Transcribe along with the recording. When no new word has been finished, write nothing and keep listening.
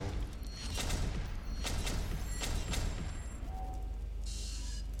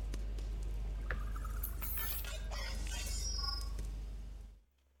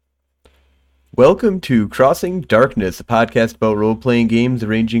Welcome to Crossing Darkness, a podcast about role-playing games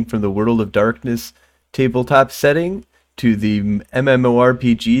ranging from the World of Darkness tabletop setting to the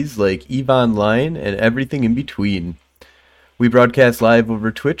MMORPGs like EVE Online and everything in between. We broadcast live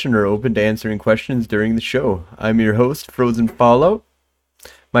over Twitch and are open to answering questions during the show. I'm your host, Frozen Fallout.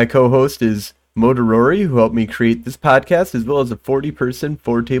 My co-host is Motorori, who helped me create this podcast, as well as a 40-person,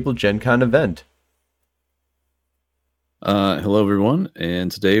 4-table Gen Con event. Hello, everyone,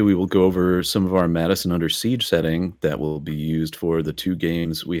 and today we will go over some of our Madison Under Siege setting that will be used for the two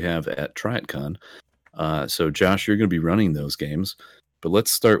games we have at TriadCon. So, Josh, you're going to be running those games, but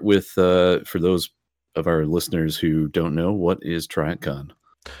let's start with, for those of our listeners who don't know, what is TriadCon?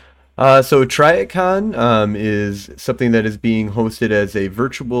 So TriadCon is something that is being hosted as a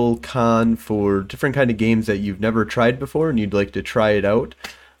virtual con for different kind of games that you've never tried before and you'd like to try it out.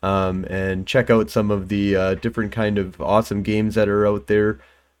 And check out some of the different kind of awesome games that are out there.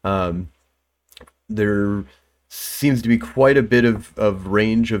 There seems to be quite a bit of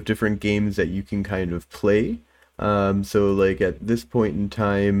range of different games that you can kind of play. So like at this point in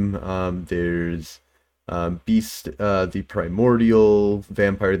time, there's Beast, the Primordial,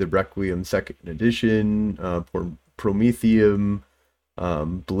 Vampire the Requiem 2nd Edition, Prometheum,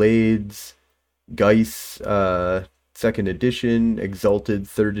 Blades, Geist, 2nd Edition, Exalted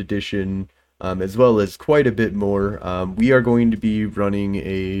 3rd Edition, as well as quite a bit more. We are going to be running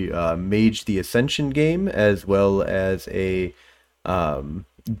a Mage the Ascension game, as well as a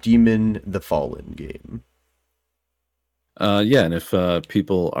Demon the Fallen game. Yeah, and if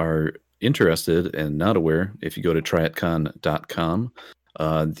people are interested and not aware, if you go to triadcon.com,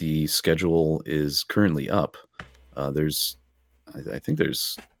 the schedule is currently up. I think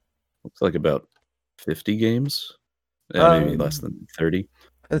there's, looks like about 50 games. Maybe less than 30.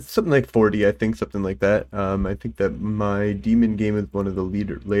 It's something like 40, I think, something like that. I think that my Demon game is one of the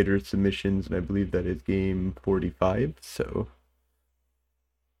later submissions, and I believe that is game 45, so...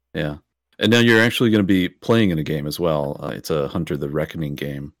 Yeah. And now you're actually going to be playing in a game as well. It's a Hunter the Reckoning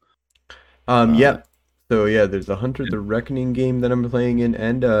game. Yeah. So, yeah, there's a Hunter the Reckoning game that I'm playing in,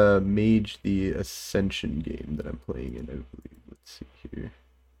 and a Mage the Ascension game that I'm playing in, I believe. Let's see here.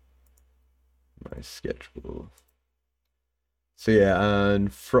 My schedule... So yeah, on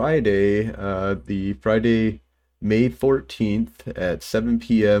Friday, the Friday, May 14th at 7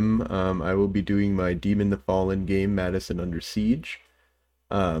 p.m., I will be doing my Demon the Fallen game, Madison Under Siege.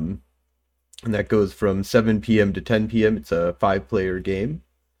 And that goes from 7 p.m. to 10 p.m. It's a 5-player game.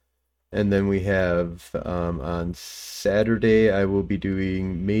 And then we have, on Saturday, I will be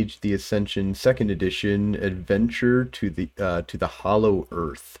doing Mage the Ascension 2nd Edition, Adventure to the Hollow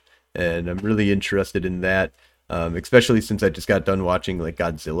Earth. And I'm really interested in that. Especially since I just got done watching like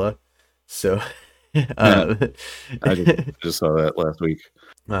Godzilla, so I just saw that last week.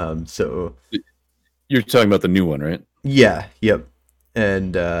 So you're talking about the new one, right? Yeah, yep.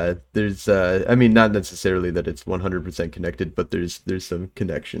 And there's I mean, not necessarily that it's 100% connected, but there's some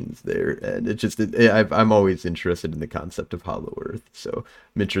connections there, and it just I'm always interested in the concept of Hollow Earth, so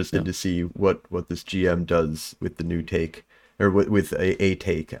I'm interested to see what this GM does with the new take. Or with a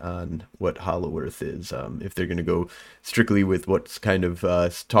take on what Hollow Earth is, if they're going to go strictly with what's kind of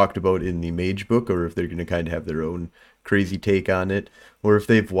talked about in the Mage book, or if they're going to kind of have their own crazy take on it, or if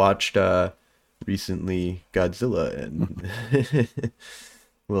they've watched recently Godzilla and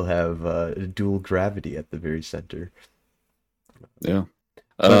we'll have dual gravity at the very center. Yeah.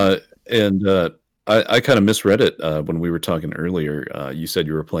 I kind of misread it when we were talking earlier. You said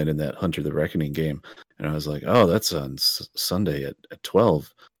you were playing in that Hunter the Reckoning game, and I was like, "Oh, that's on Sunday at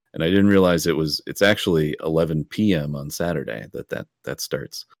 12," and I didn't realize it's actually 11 p.m. on Saturday that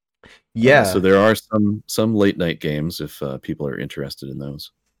starts. Yeah. So there are some late night games if people are interested in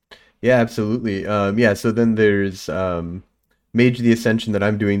those. Yeah, absolutely. Yeah. So then there's Mage the Ascension that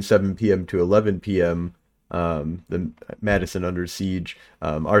I'm doing 7 p.m. to 11 p.m. The Madison Under Siege,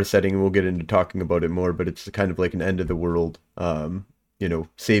 our setting, we'll get into talking about it more, but it's kind of like an end of the world,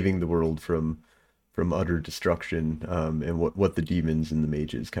 saving the world from utter destruction, and what the demons and the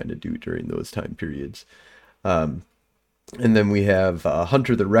mages kind of do during those time periods. And then we have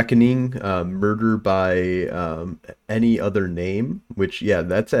Hunter the Reckoning, Murder by Any Other Name, which, yeah,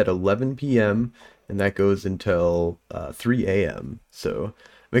 that's at 11 p.m., and that goes until 3 a.m., so...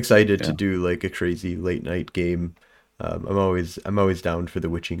 I'm excited to do like a crazy late night game. I'm always down for the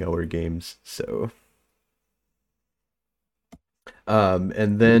witching hour games. So,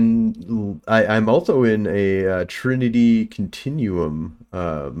 and then I'm also in a Trinity Continuum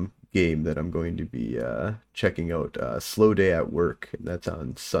game that I'm going to be checking out. Slow Day at Work, and that's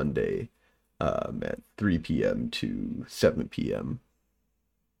on Sunday at 3 p.m. to 7 p.m.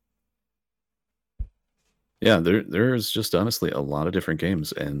 Yeah, there's just honestly a lot of different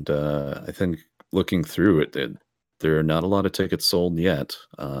games, and I think looking through it, there are not a lot of tickets sold yet.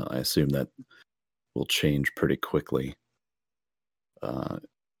 I assume that will change pretty quickly uh,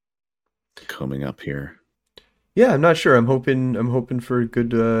 coming up here. Yeah, I'm not sure. I'm hoping for a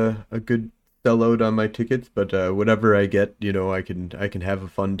good sellout on my tickets, but whatever I get, I can have a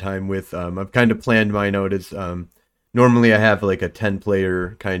fun time with. I've kind of planned mine out as normally I have like a 10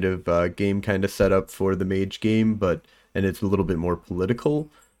 player kind of game kind of set up for the mage game, but and it's a little bit more political.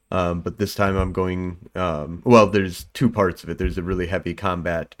 But this time I'm going well, there's two parts of it. There's a really heavy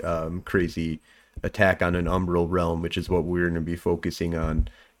combat crazy attack on an umbral realm, which is what we're going to be focusing on.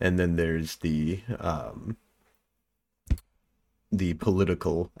 And then there's the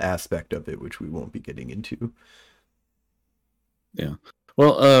political aspect of it, which we won't be getting into. Yeah.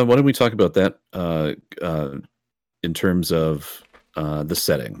 Well, why don't we talk about that in terms of the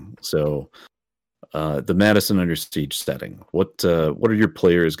setting? So, the Madison Under Siege setting. What are your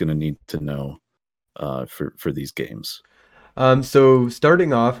players going to need to know for these games? So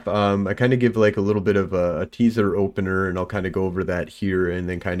starting off, I kind of give like a little bit of a teaser opener, and I'll kind of go over that here, and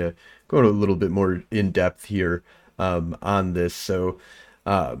then kind of go a little bit more in depth here on this. So,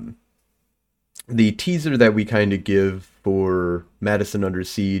 um, the teaser that we kind of give for Madison Under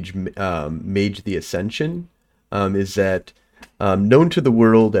Siege, Mage the Ascension, is that known to the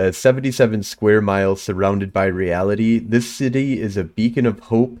world as 77 square miles surrounded by reality, this city is a beacon of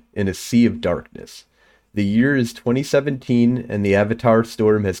hope in a sea of darkness. The year is 2017, and the Avatar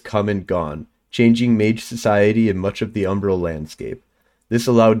storm has come and gone, changing mage society and much of the Umbral landscape. This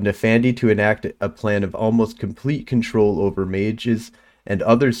allowed Nefandi to enact a plan of almost complete control over mages and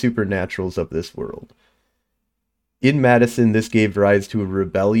other supernaturals of this world. In Madison, this gave rise to a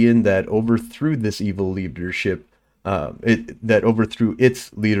rebellion that overthrew this evil leadership, that overthrew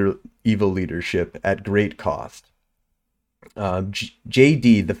its evil leadership at great cost.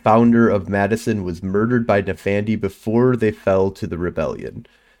 JD, the founder of Madison, was murdered by Nefandi before they fell to the rebellion.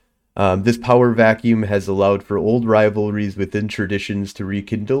 This power vacuum has allowed for old rivalries within traditions to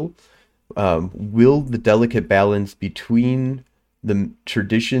rekindle. Will the delicate balance between the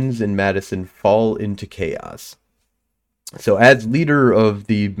traditions in Madison fall into chaos? So, as leader of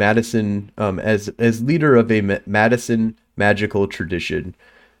the Madison, as leader of a Madison magical tradition,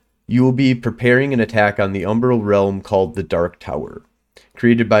 you will be preparing an attack on the umbral realm called the Dark Tower.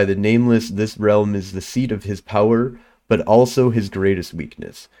 Created by the Nameless, this realm is the seat of his power, but also his greatest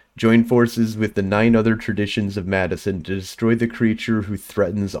weakness. Join forces with the 9 other traditions of Madison to destroy the creature who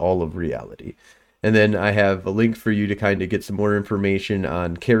threatens all of reality. And then I have a link for you to kind of get some more information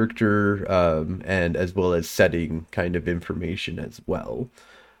on character and as well as setting kind of information as well.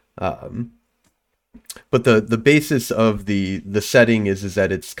 Um, but the basis of the setting is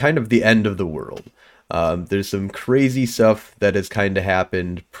that it's kind of the end of the world. There's some crazy stuff that has kind of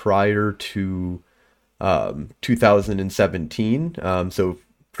happened prior to 2017. So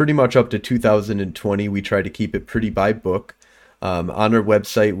pretty much up to 2020, we try to keep it pretty by book. On our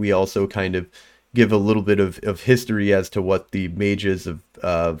website, we also kind of give a little bit of history as to what the mages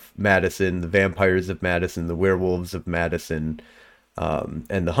of Madison, the vampires of Madison, the werewolves of Madison,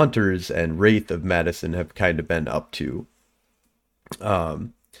 and the hunters and wraith of Madison have kind of been up to.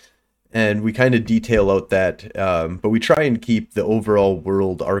 And we kind of detail out that, but we try and keep the overall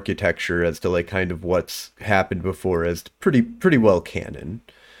world architecture as to like kind of what's happened before as pretty well canon.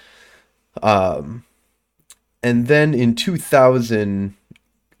 Um, and then in 2000,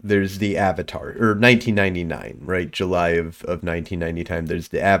 there's the Avatar, or 1999, right? July of 1999. There's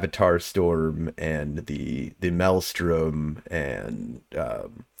the Avatar storm and the Maelstrom and a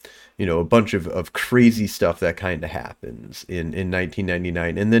bunch of crazy stuff that kind of happens in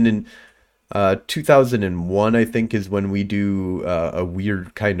 1999. And then in 2001, I think, is when we do a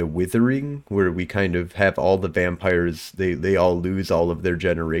weird kind of withering where we kind of have all the vampires, they all lose all of their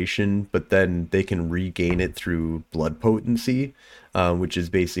generation, but then they can regain it through blood potency, which is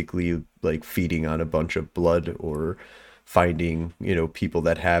basically like feeding on a bunch of blood or finding, people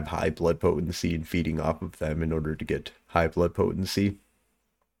that have high blood potency and feeding off of them in order to get high blood potency.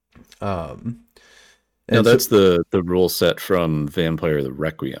 Um, Now and so that's the rule set from Vampire the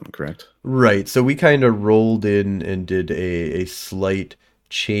Requiem, correct? Right. So we kind of rolled in and did a slight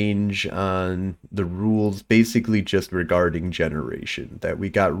change on the rules, basically just regarding generation. That we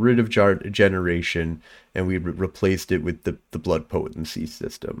got rid of generation and we replaced it with the blood potency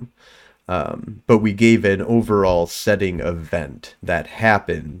system. But we gave an overall setting event that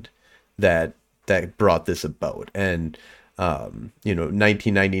happened that brought this about. And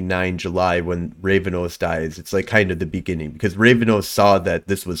 1999 July when Ravenos dies. It's like kind of the beginning because Ravenos saw that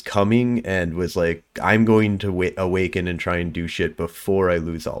this was coming and was like, I'm going to awaken and try and do shit before I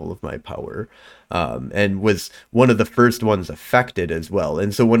lose all of my power. And was one of the first ones affected as well.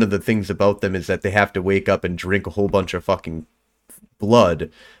 And so one of the things about them is that they have to wake up and drink a whole bunch of fucking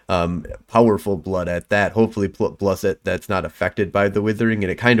blood, powerful blood at that. Hopefully, blood that's not affected by the withering,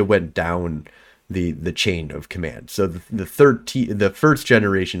 and it kind of went down the chain of command. So the first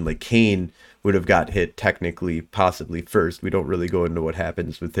generation, like Cain, would have got hit technically, possibly first. We don't really go into what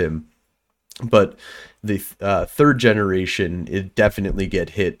happens with him, but the third generation, it definitely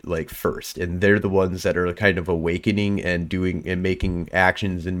get hit like first, and they're the ones that are kind of awakening and doing and making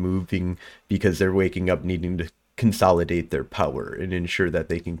actions and moving because they're waking up, needing to consolidate their power and ensure that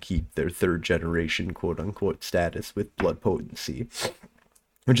they can keep their third generation quote unquote status with blood potency,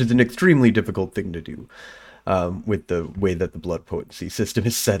 which is an extremely difficult thing to do with the way that the blood potency system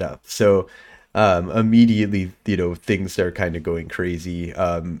is set up. So immediately, things start kind of going crazy,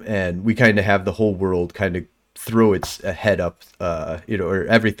 and we kind of have the whole world kind of throw its head up, or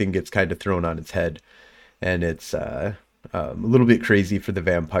everything gets kind of thrown on its head, and it's a little bit crazy for the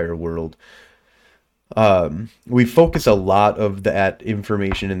vampire world. We focus a lot of that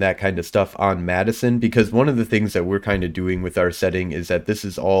information and that kind of stuff on Madison because one of the things that we're kind of doing with our setting is that this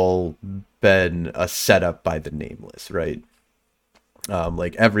has all been a setup by the Nameless, right?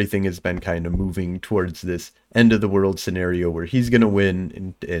 Like everything has been kind of moving towards this end of the world scenario where he's going to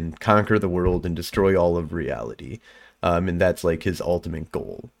win and conquer the world and destroy all of reality. And that's like his ultimate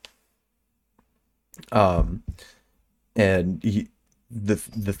goal. And the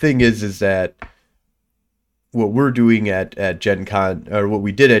thing is that what we're doing at Gen Con, or what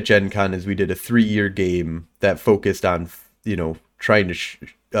we did at Gen Con, is we did a 3-year game that focused on, trying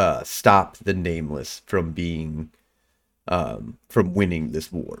to stop the Nameless from being, from winning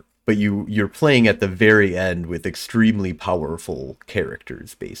this war. But you're playing at the very end with extremely powerful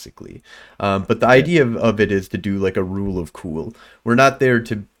characters, basically. But the idea of it is to do like a rule of cool. We're not there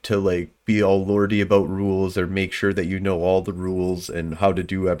to like be all lordy about rules or make sure that you know all the rules and how to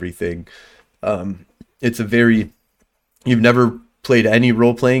do everything. It's you've never played any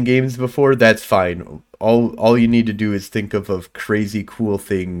role-playing games before, that's fine. All you need to do is think of crazy cool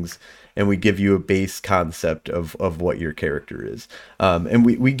things, and we give you a base concept of what your character is. And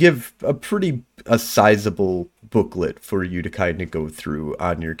we give a sizable booklet for you to kind of go through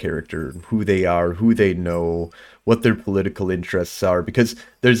on your character, who they are, who they know, what their political interests are, because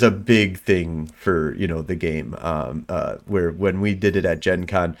there's a big thing for, the game, where when we did it at Gen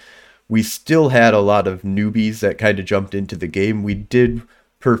Con, we still had a lot of newbies that kind of jumped into the game. We did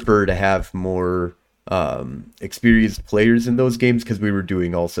prefer to have more experienced players in those games because we were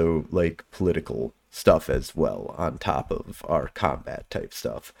doing also like political stuff as well on top of our combat type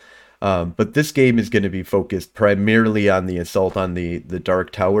stuff. But this game is going to be focused primarily on the assault on the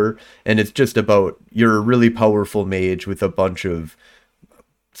Dark Tower, and it's just about you're a really powerful mage with a bunch of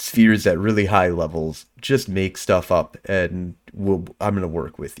spheres at really high levels. Just make stuff up, and I'm going to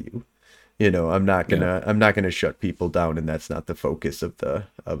work with you. I'm not gonna shut people down, and that's not the focus of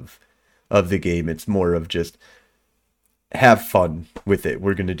the game. It's more of just have fun with it.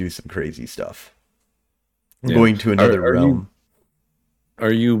 We're gonna do some crazy stuff. Going to another realm.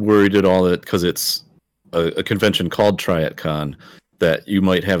 Are you worried at all that because it's a convention called TriatCon that you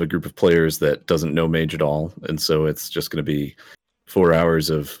might have a group of players that doesn't know Mage at all, and so it's just going to be 4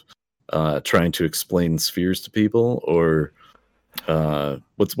 hours of trying to explain spheres to people, or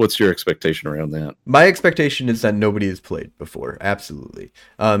what's your expectation around that? My expectation is that nobody has played before, absolutely,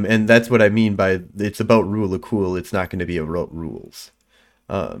 and that's what I mean by it's about rule of cool. It's not going to be about rules.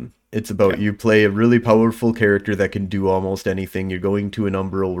 It's about you play a really powerful character that can do almost anything. You're going to an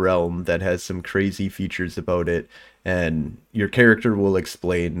umbral realm that has some crazy features about it, and your character will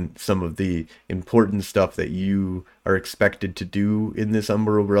explain some of the important stuff that you are expected to do in this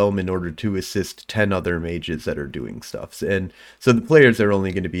umbral realm in order to assist 10 other mages that are doing stuff. And so the players are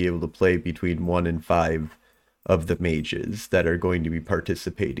only going to be able to play between 1 and 5 of the mages that are going to be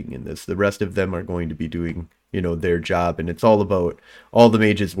participating in this. The rest of them are going to be doing their job, and it's all about all the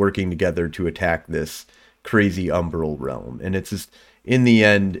mages working together to attack this crazy umbral realm. And it's just, in the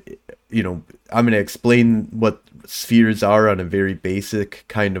end, I'm going to explain what spheres are on a very basic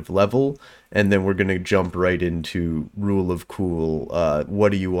kind of level, and then we're going to jump right into rule of cool.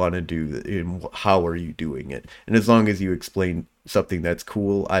 What do you want to do, and how are you doing it? And as long as you explain something that's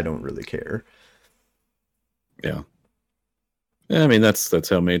cool, I don't really care. Yeah, I mean that's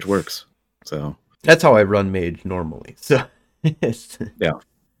how Mage works. So that's how I run Mage normally. So yeah.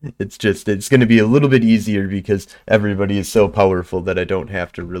 It's going to be a little bit easier because everybody is so powerful that I don't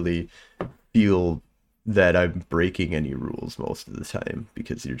have to really feel that I'm breaking any rules most of the time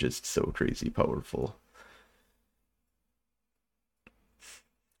because you're just so crazy powerful.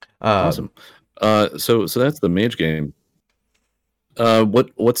 Um, Awesome. So that's the mage game.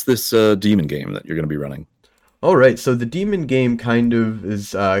 What's this demon game that you're going to be running? all right, so the demon game kind of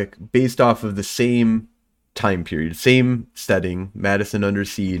is based off of the same time period, same setting, Madison under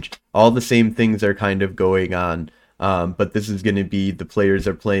siege. All the same things are kind of going on, but this is going to be the players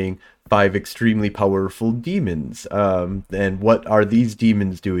are playing five extremely powerful demons. And what are these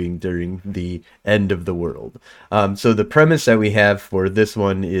demons doing during the end of the world? So the premise that we have for this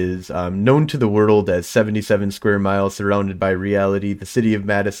one is known to the world as 77 square miles surrounded by reality. The city of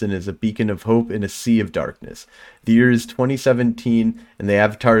Madison is a beacon of hope in a sea of darkness. The year is 2017, and the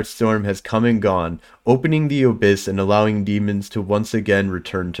Avatar storm has come and gone, opening the abyss and allowing demons to once again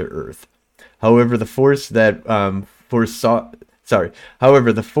return to Earth. However, the force that the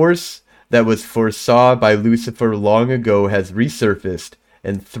force that was foresaw by Lucifer long ago has resurfaced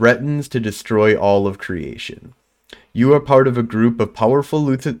and threatens to destroy all of creation. You are part of a group of powerful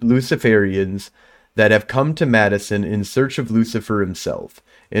Luciferians that have come to Madison in search of Lucifer himself,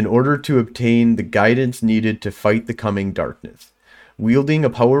 in order to obtain the guidance needed to fight the coming darkness. Wielding a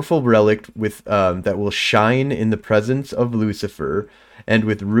powerful relic with that will shine in the presence of Lucifer, and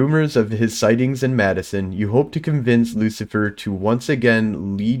with rumors of his sightings in Madison, you hope to convince Lucifer to once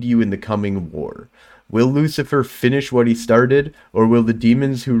again lead you in the coming war. Will Lucifer finish what he started, or will the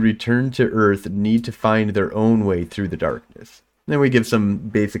demons who return to Earth need to find their own way through the darkness? Then we give some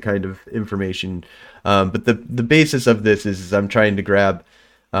basic kind of information, but the basis of this is I'm trying to grab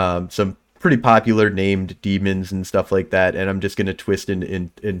some pretty popular named demons and stuff like that, and I'm just going to twist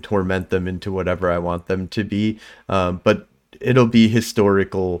and torment them into whatever I want them to be. But it'll be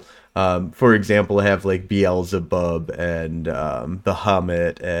historical. For example, I have like Beelzebub and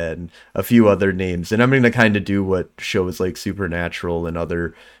Bahamut and a few other names, and I'm going to kind of do what shows like Supernatural and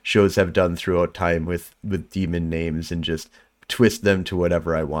other shows have done throughout time with demon names and just twist them to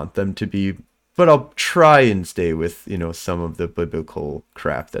whatever I want them to be. But I'll try and stay with, some of the biblical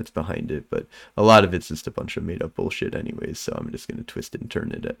crap that's behind it. But a lot of it's just a bunch of made up bullshit anyways. So I'm just going to twist and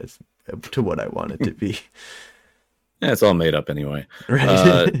turn it to what I want it to be. Yeah, it's all made up anyway.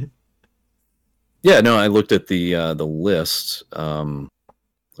 Right. Yeah, no, I looked at the list. Let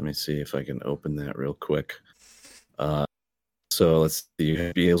me see if I can open that real quick. So let's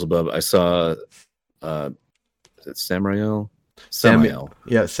see. Beelzebub. I saw. Is it Samael? Samael.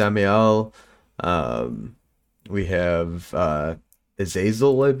 Yeah, Samael. We have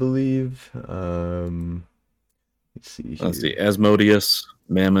Azazel, I believe. Let's see. Let's see. Asmodeus,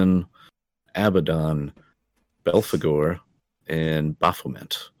 Mammon, Abaddon, Belphegor, and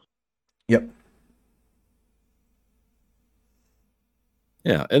Baphomet. Yep.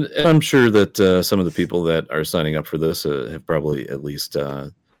 Yeah, and I'm sure that some of the people that are signing up for this have probably at least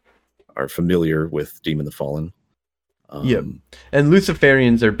are familiar with Demon the Fallen. Yep. And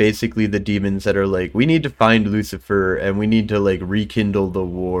Luciferians are basically the demons that are like, we need to find Lucifer and we need to like rekindle the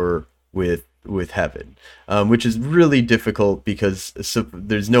war with heaven, which is really difficult because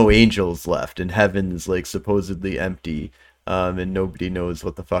there's no angels left and heaven is like supposedly empty, and nobody knows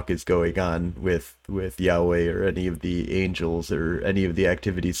what the fuck is going on with Yahweh or any of the angels or any of the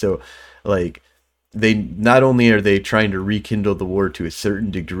activities. So like they not only are they trying to rekindle the war to a certain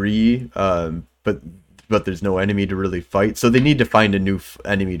degree, but there's no enemy to really fight, so they need to find a new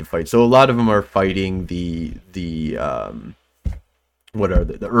enemy to fight. So a lot of them are fighting the what are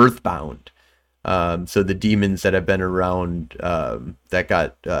they? The Earthbound. So the demons that have been around, that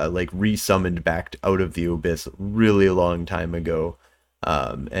got like resummoned back out of the abyss really a long time ago,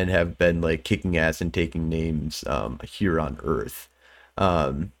 and have been like kicking ass and taking names here on Earth.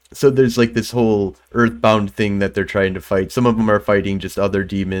 So there's like this whole Earthbound thing that they're trying to fight. Some of them are fighting just other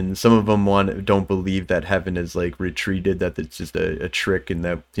demons. Some of them don't believe that heaven is like retreated, that it's just a trick, and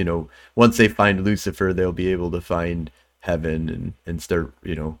that once they find Lucifer, they'll be able to find heaven and start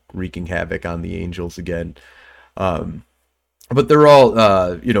wreaking havoc on the angels again. But they're all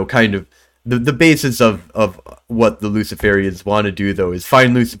kind of the basis of what the Luciferians want to do though is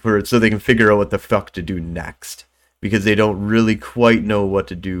find Lucifer so they can figure out what the fuck to do next, because they don't really quite know what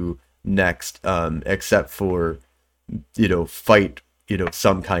to do next, except for fight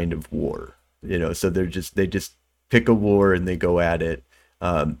some kind of war. So they just pick a war and they go at it.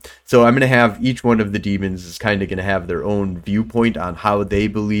 So I'm going to have each one of the demons is kind of going to have their own viewpoint on how they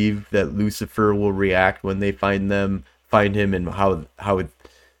believe that Lucifer will react when they find him, and how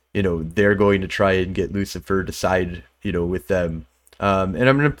they're going to try and get Lucifer to side with them, And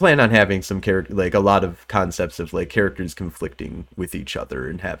I'm gonna plan on having some character, like a lot of concepts of like characters conflicting with each other,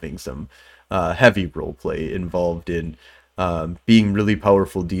 and having some heavy role play involved in being really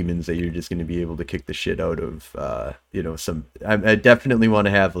powerful demons that you're just going to be able to kick the shit out of. Some I definitely want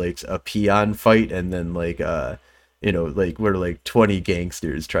to have like a peon fight, and then like like where like 20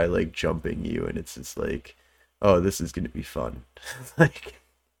 gangsters try like jumping you, and it's just like, oh, this is going to be fun. Like,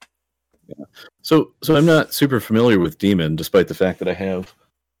 So I'm not super familiar with Demon, despite the fact that I have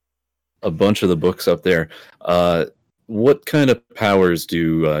a bunch of the books up there. What kind of powers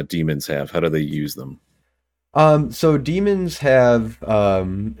do demons have? How do they use them? so demons have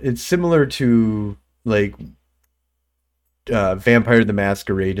it's similar to like Vampire the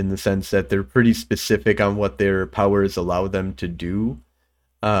Masquerade in the sense that they're pretty specific on what their powers allow them to do.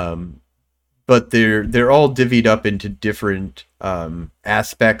 Um, but they're all divvied up into different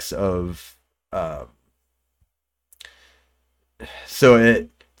aspects of uh, so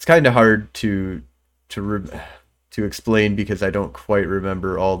it's kind of hard to to explain because I don't quite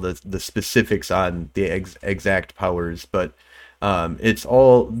remember all the specifics on the exact powers, but it's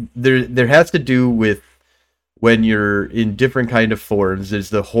all there has to do with when you're in different kind of forms. There's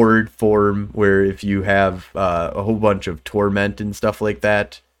the horde form where if you have a whole bunch of torment and stuff like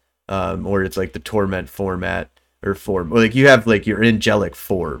that, or it's like the torment format or form, like you have like your angelic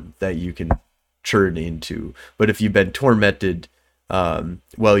form that you can churn into. But if you've been tormented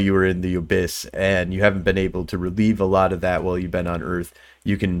while you were in the abyss and you haven't been able to relieve a lot of that while you've been on Earth,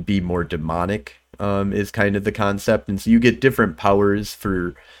 you can be more demonic. Is kind of the concept, and so you get different powers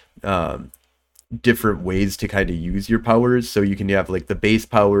for um, different ways to kind of use your powers. So you can have like the base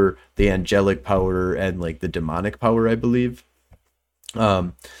power, the angelic power, and like the demonic power, I believe.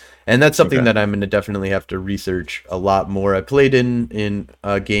 Um, and that's something Okay. that I'm going to definitely have to research a lot more. I played in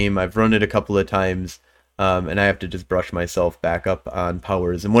a game, I've run it a couple of times, and I have to just brush myself back up on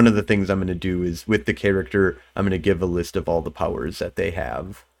powers. And one of the things I'm going to do is with the character, I'm going to give a list of all the powers that they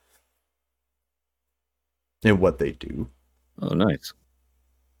have and what they do. Oh, nice.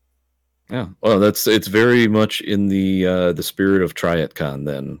 Yeah. Well, it's very much in the spirit of TriatCon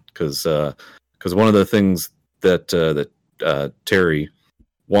then, because one of the things that Terry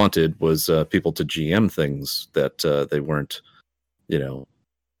wanted was people to GM things that they weren't, you know,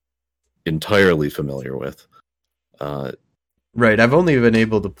 entirely familiar with. Right, I've only been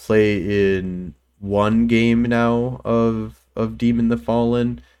able to play in one game now of Demon the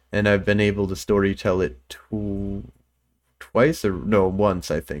Fallen, and I've been able to story tell it twice or no, once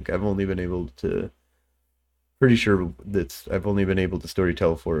I think. I've only been able to pretty sure that's I've only been able to story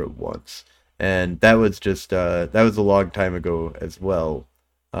tell for it once. And that was just that was a long time ago as well.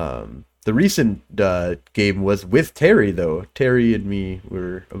 The recent game was with Terry though. Terry and me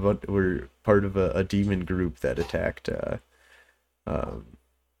were part of a demon group that attacked um,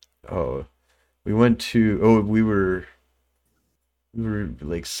 oh, we went to we were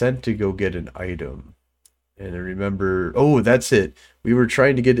like sent to go get an item, and I remember, oh, that's it. We were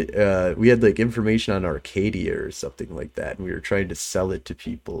trying to get we had like information on Arcadia or something like that, and we were trying to sell it to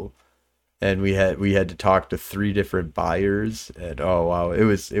people, and we had to talk to three different buyers, and oh wow, it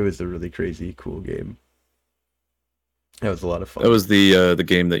was a really crazy cool game. That was a lot of That fun. was the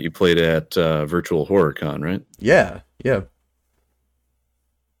game that you played at Virtual Horror Con, right? Yeah, yeah.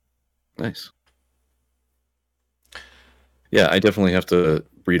 Nice. Yeah, I definitely have to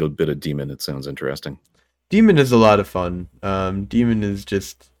read a bit of Demon. It sounds interesting. Demon is a lot of fun. Demon is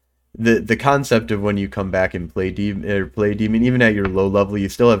just the concept of when you come back and play demon, even at your low level, you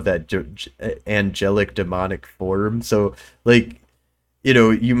still have that angelic demonic form. So like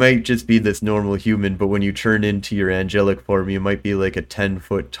you might just be this normal human, but when you turn into your angelic form, you might be like a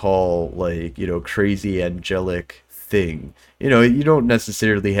 10-foot tall, like crazy angelic thing. You don't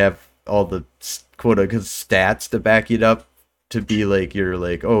necessarily have all the quote unquote stats to back it up to be like you're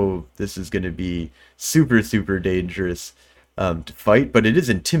like, oh, this is going to be super super dangerous to fight, but it is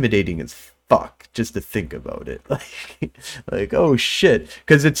intimidating as fuck just to think about it. Like oh shit,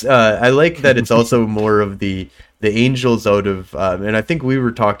 because it's I like that it's also more of the angels out of and I think we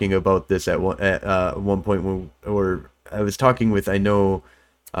were talking about this at one point when or I was talking with I know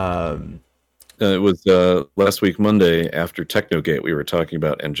um It was last week Monday after Technogate. We were talking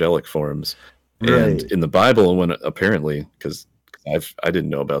about angelic forms, and right. in the Bible, when apparently, because I didn't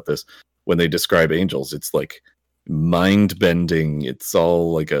know about this, when they describe angels, it's like mind bending. It's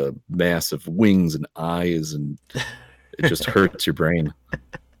all like a mass of wings and eyes, and it just hurts your brain.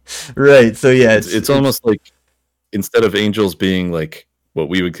 Right, so yeah, It's it's almost like instead of angels being like what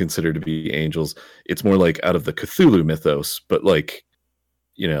we would consider to be angels, it's more like out of the Cthulhu mythos, but like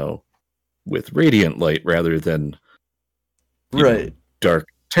you know with radiant light rather than Right. dark,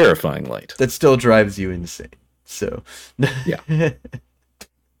 terrifying light. That still drives you insane. So, Yeah.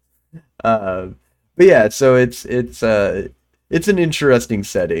 but yeah, so it's an interesting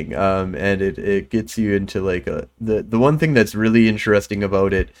setting, and it gets you into like the one thing that's really interesting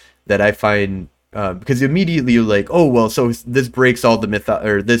about it that I find. Because immediately you're like, oh well, so this breaks all the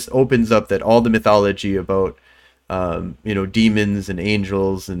or this opens up that all the mythology about demons and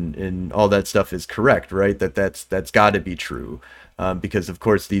angels and all that stuff is correct, right? That's got to be true, because of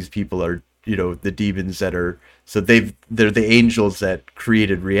course these people are the demons that are so they're the angels that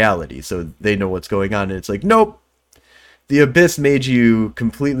created reality, so they know what's going on. And it's like, nope, the abyss made you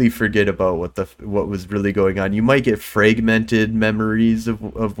completely forget about what was really going on. You might get fragmented memories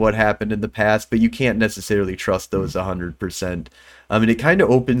of what happened in the past, but you can't necessarily trust those 100%. And it kind of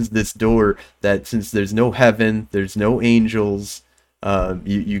opens this door that since there's no heaven, there's no angels,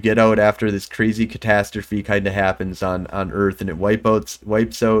 you get out after this crazy catastrophe kind of happens on Earth, and it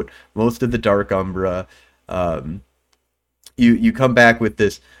wipes out most of the Dark Umbra. You come back with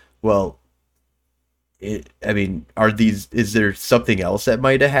this, well, is there something else that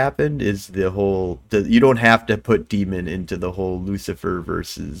might have happened? Is you don't have to put demon into the whole Lucifer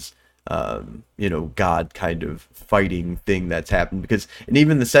versus, God kind of fighting thing that's happened, and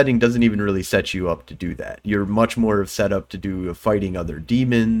even the setting doesn't even really set you up to do that. You're much more set up to do fighting other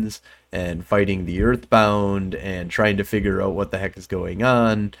demons and fighting the Earthbound and trying to figure out what the heck is going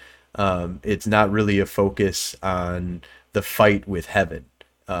on. It's not really a focus on the fight with heaven.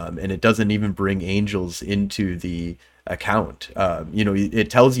 And it doesn't even bring angels into the account. It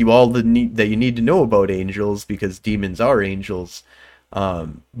tells you all that you need to know about angels because demons are angels.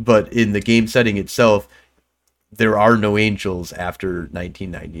 But in the game setting itself, there are no angels after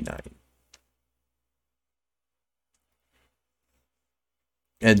 1999.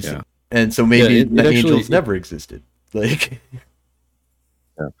 And so maybe angels never existed. Like,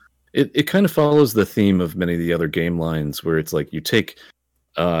 yeah. It kind of follows the theme of many of the other game lines where it's like you take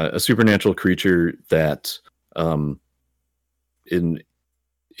a supernatural creature that in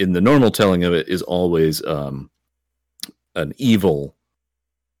the normal telling of it is always an evil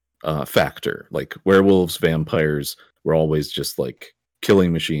factor. Like werewolves, vampires were always just like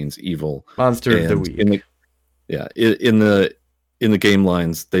killing machines, evil. Monster of the week. In the game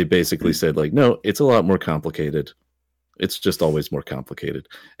lines, they basically said like, no, it's a lot more complicated. It's just always more complicated.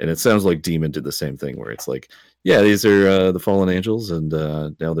 And it sounds like Demon did the same thing where it's like, yeah, these are the fallen angels, and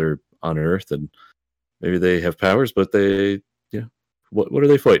now they're on Earth, and maybe they have powers, but what are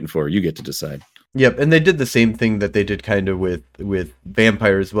they fighting for? You get to decide. Yep, and they did the same thing that they did kind of with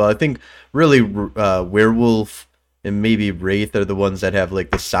vampires. Well, I think really werewolf and maybe wraith are the ones that have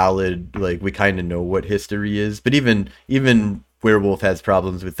like the solid, like we kind of know what history is. But even werewolf has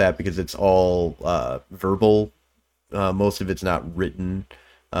problems with that because it's all verbal. Most of it's not written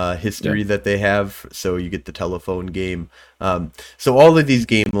history that they have, so you get the telephone game. So all of these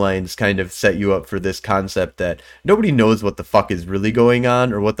game lines kind of set you up for this concept that nobody knows what the fuck is really going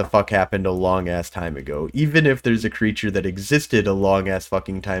on or what the fuck happened a long ass time ago. Even if there's a creature that existed a long ass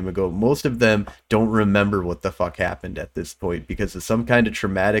fucking time ago, most of them don't remember what the fuck happened at this point because of some kind of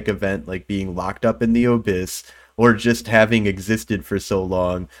traumatic event like being locked up in the abyss or just having existed for so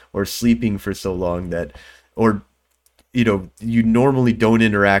long or sleeping for so long that, or you normally don't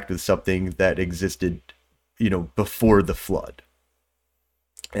interact with something that existed, before the flood.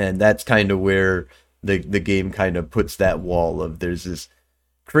 And that's kind of where the game kind of puts that wall of there's this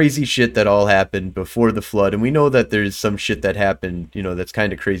crazy shit that all happened before the flood. And we know that there's some shit that happened, that's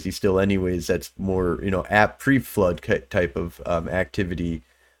kind of crazy still anyways. That's more, at pre-flood type of activity.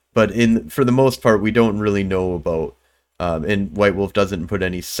 But for the most part, we don't really know about and White Wolf doesn't put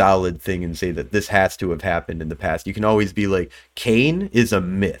any solid thing and say that this has to have happened in the past. You can always be like, Cain is a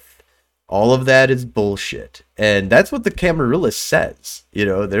myth. All of that is bullshit. And that's what the Camarilla says.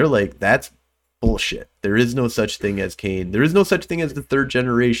 They're like, that's bullshit. There is no such thing as Cain. There is no such thing as the third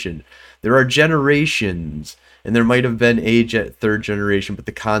generation. There are generations, and there might have been age at third generation, but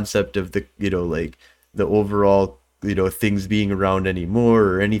the concept of the, like the overall, things being around anymore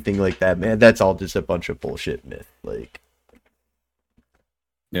or anything like that, man, that's all just a bunch of bullshit myth. Like,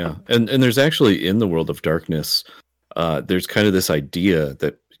 yeah, and there's actually in the World of Darkness, there's kind of this idea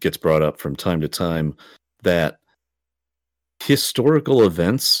that gets brought up from time to time that historical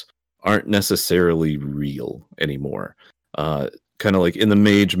events aren't necessarily real anymore. Kind of like in the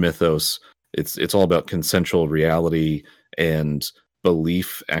mage mythos, it's all about consensual reality, and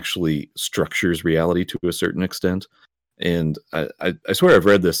belief actually structures reality to a certain extent. And I swear I've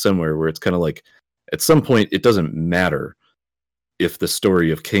read this somewhere where it's kind of like at some point it doesn't matter if the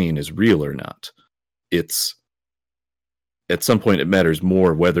story of Cain is real or not. It's at some point it matters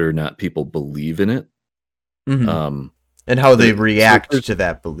more whether or not people believe in it. Mm-hmm. And how they react to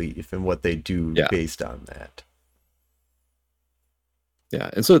that belief and what they do based on that. Yeah,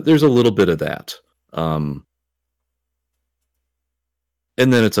 and so there's a little bit of that. And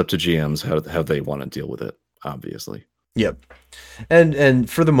then it's up to GMs how they want to deal with it, obviously. Yep. And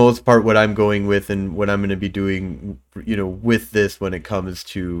for the most part, what I'm going with and what I'm going to be doing, with this when it comes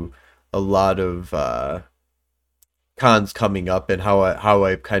to a lot of cons coming up and how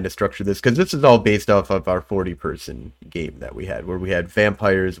I kind of structure this, because this is all based off of our 40-person game that we had, where we had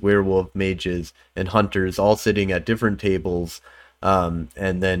vampires, werewolf, mages, and hunters all sitting at different tables, and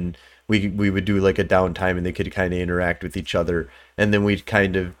then we would do like a downtime and they could kind of interact with each other, and then we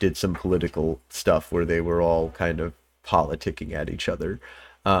kind of did some political stuff where they were all kind of politicking at each other,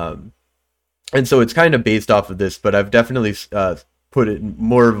 and so it's kind of based off of this, but I've definitely put it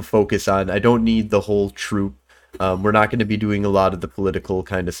more of a focus on, I don't need the whole troop. We're not going to be doing a lot of the political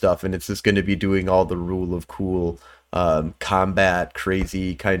kind of stuff, and it's just going to be doing all the rule of cool, combat,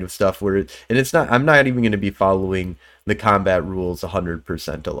 crazy kind of stuff. I'm not even going to be following the combat rules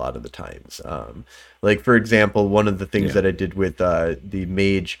 100% a lot of the times. Like, for example, one of the things that I did with the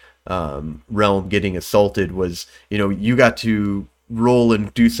mage realm getting assaulted was, you got to roll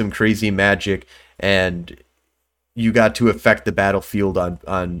and do some crazy magic, and you got to affect the battlefield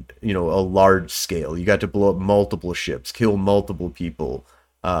on a large scale. You got to blow up multiple ships, kill multiple people,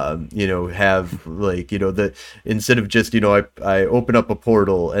 have instead of just, I open up a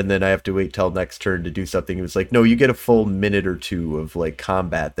portal and then I have to wait till next turn to do something. It was like, no, you get a full minute or two of like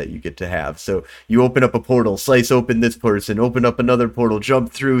combat that you get to have. So you open up a portal, slice open this person, open up another portal,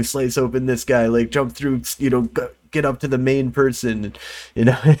 jump through, slice open this guy, like jump through, get up to the main person,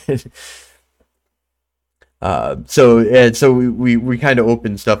 So we kind of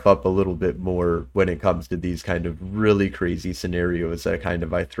open stuff up a little bit more when it comes to these kind of really crazy scenarios that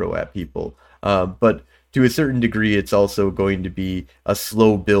I throw at people. But to a certain degree, it's also going to be a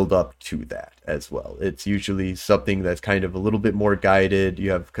slow build up to that as well. It's usually something that's kind of a little bit more guided.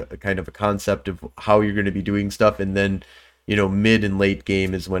 You have kind of a concept of how you're going to be doing stuff, and then mid and late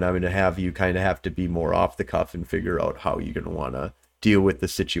game is when I'm going to have you kind of have to be more off the cuff and figure out how you're going to want to deal with the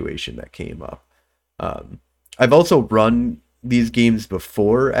situation that came up. I've also run these games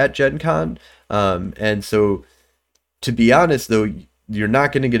before at Gen Con, and so to be honest, though, you're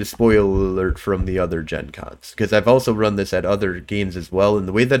not going to get a spoiler alert from the other Gen Cons, because I've also run this at other games as well, and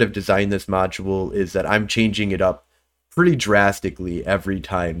the way that I've designed this module is that I'm changing it up pretty drastically every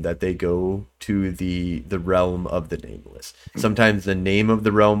time that they go to the realm of the Nameless. Sometimes the name of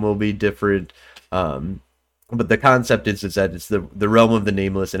the realm will be different, but the concept is that it's the realm of the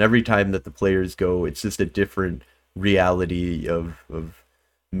Nameless, and every time that the players go, it's just a different reality of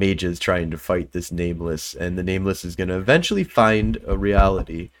mages trying to fight this Nameless, and the Nameless is going to eventually find a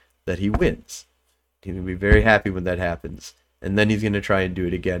reality that he wins. He's going to be very happy when that happens, and then he's going to try and do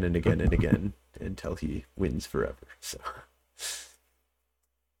it again and again and again until he wins forever. So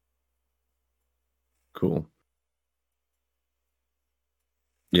cool.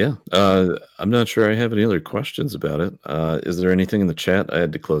 Yeah, I'm not sure I have any other questions about it. Is there anything in the chat? I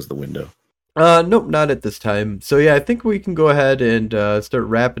had to close the window. Nope, not at this time. So yeah, I think we can go ahead and start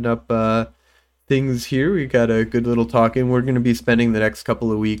wrapping up things here. We got a good little talking. We're going to be spending the next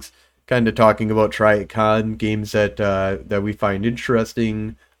couple of weeks kind of talking about TriadCon, games that we find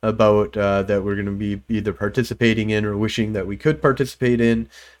interesting about, that we're going to be either participating in or wishing that we could participate in,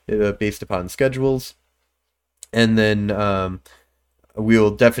 based upon schedules. And then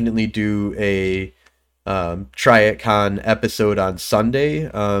we'll definitely do a TriadCon episode on Sunday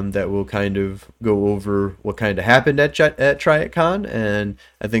that will kind of go over what kind of happened at TriadCon, and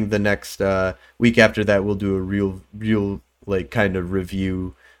I think the next week after that we'll do a real like kind of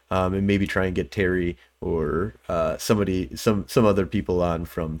review, and maybe try and get Terry or some other people on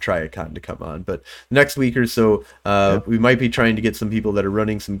from TriadCon to come on. But next week or so, we might be trying to get some people that are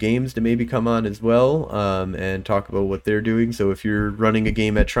running some games to maybe come on as well, and talk about what they're doing. So if you're running a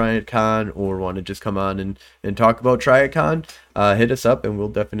game at TriadCon or want to just come on and talk about TriadCon, hit us up and we'll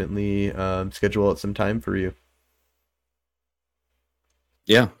definitely schedule out some time for you.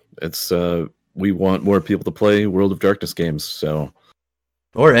 Yeah, it's we want more people to play World of Darkness games, so.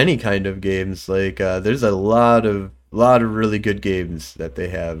 Or any kind of games. Like there's a lot of really good games that they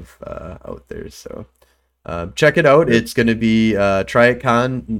have out there. So check it out. It's going to be TriadCon